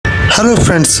Hello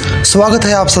friends, स्वागत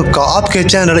है आप सबका आपके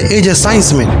चैनल एज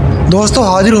साइंस में। दोस्तों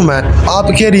हाजिर हूँ मैं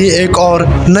आपके लिए एक और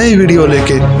नई वीडियो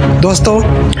लेके। दोस्तों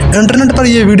इंटरनेट पर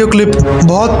ये वीडियो क्लिप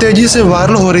बहुत तेजी से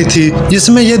वायरल हो रही थी,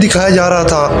 जिसमें यह दिखाया जा रहा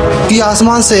था कि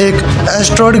आसमान से एक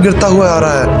एस्टेरॉयड गिरता हुआ आ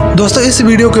रहा है। दोस्तों इस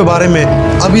वीडियो के बारे में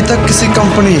अभी तक किसी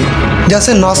कंपनी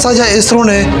जैसे नासा या इसरो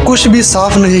ने कुछ भी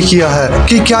साफ नहीं किया है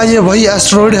कि क्या ये वही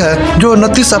एस्टेरॉयड है जो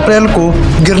 29 अप्रैल को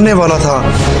गिरने वाला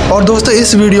था। और दोस्तों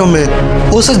इस वीडियो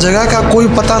में उस जगह का कोई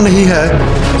पता नहीं है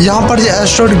यहाँ पर ये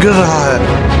एस्टेरॉयड गिर रहा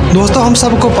है। दोस्तों हम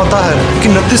सबको पता है कि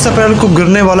 29 अप्रैल को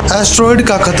गिरने वाला एस्टेरॉयड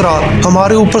का खतरा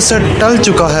हमारे ऊपर से टल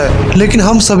चुका है, लेकिन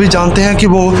हम सभी जानते हैं कि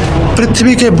वो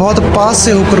पृथ्वी के बहुत पास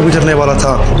से होकर गुजरने वाला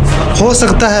था। हो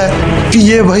सकता है कि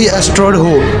ये वही एस्टेरॉयड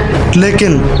हो,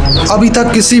 लेकिन अभी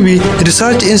तक किसी भी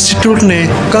रिसर्च इंस्टीट्यूट ने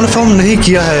कंफर्म नहीं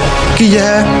किया है कि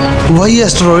यह वही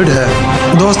एस्टेरॉयड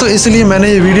है। दोस्तों इसलिए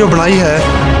मैंने ये वीडियो बनाई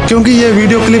है क्योंकि ये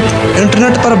वीडियो क्लिप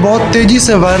इंटरनेट पर बहुत तेजी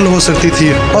से वायरल हो सकती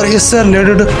थी और इससे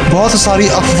रिलेटेड बहुत सारी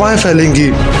अफवाहें फैलेंगी,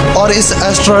 और इस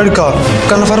एस्टेरॉयड का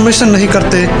कंफर्मेशन नहीं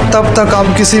करते तब तक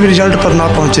आप किसी भी रिजल्ट पर ना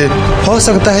पहुंचे। हो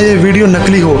सकता है ये वीडियो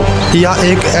नकली हो या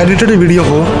एक एडिटेड वीडियो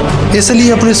हो,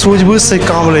 इसलिए अपनी सूझबूझ से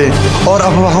काम लें और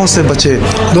अफवाहों से बचे।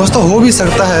 दोस्तों हो भी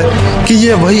सकता है कि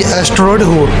ये वही एस्टेरॉयड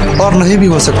हो और नहीं भी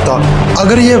हो सकता।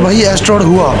 अगर ये वही एस्टेरॉयड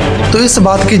हुआ तो इस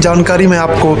बात की जानकारी मैं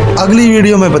आपको अगली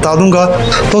वीडियो में बता दूंगा।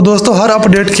 तो दोस्तों हर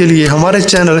अपडेट के लिए हमारे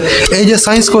चैनल एज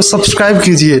साइंस को सब्सक्राइब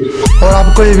कीजिए, और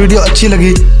आपको ये वीडियो अच्छी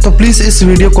लगी तो प्लीज़ इस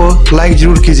वीडियो को लाइक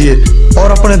ज़रूर कीजिए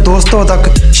और अपने दोस्तों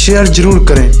तक शेयर ज़रूर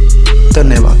करें।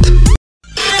 धन्यवाद।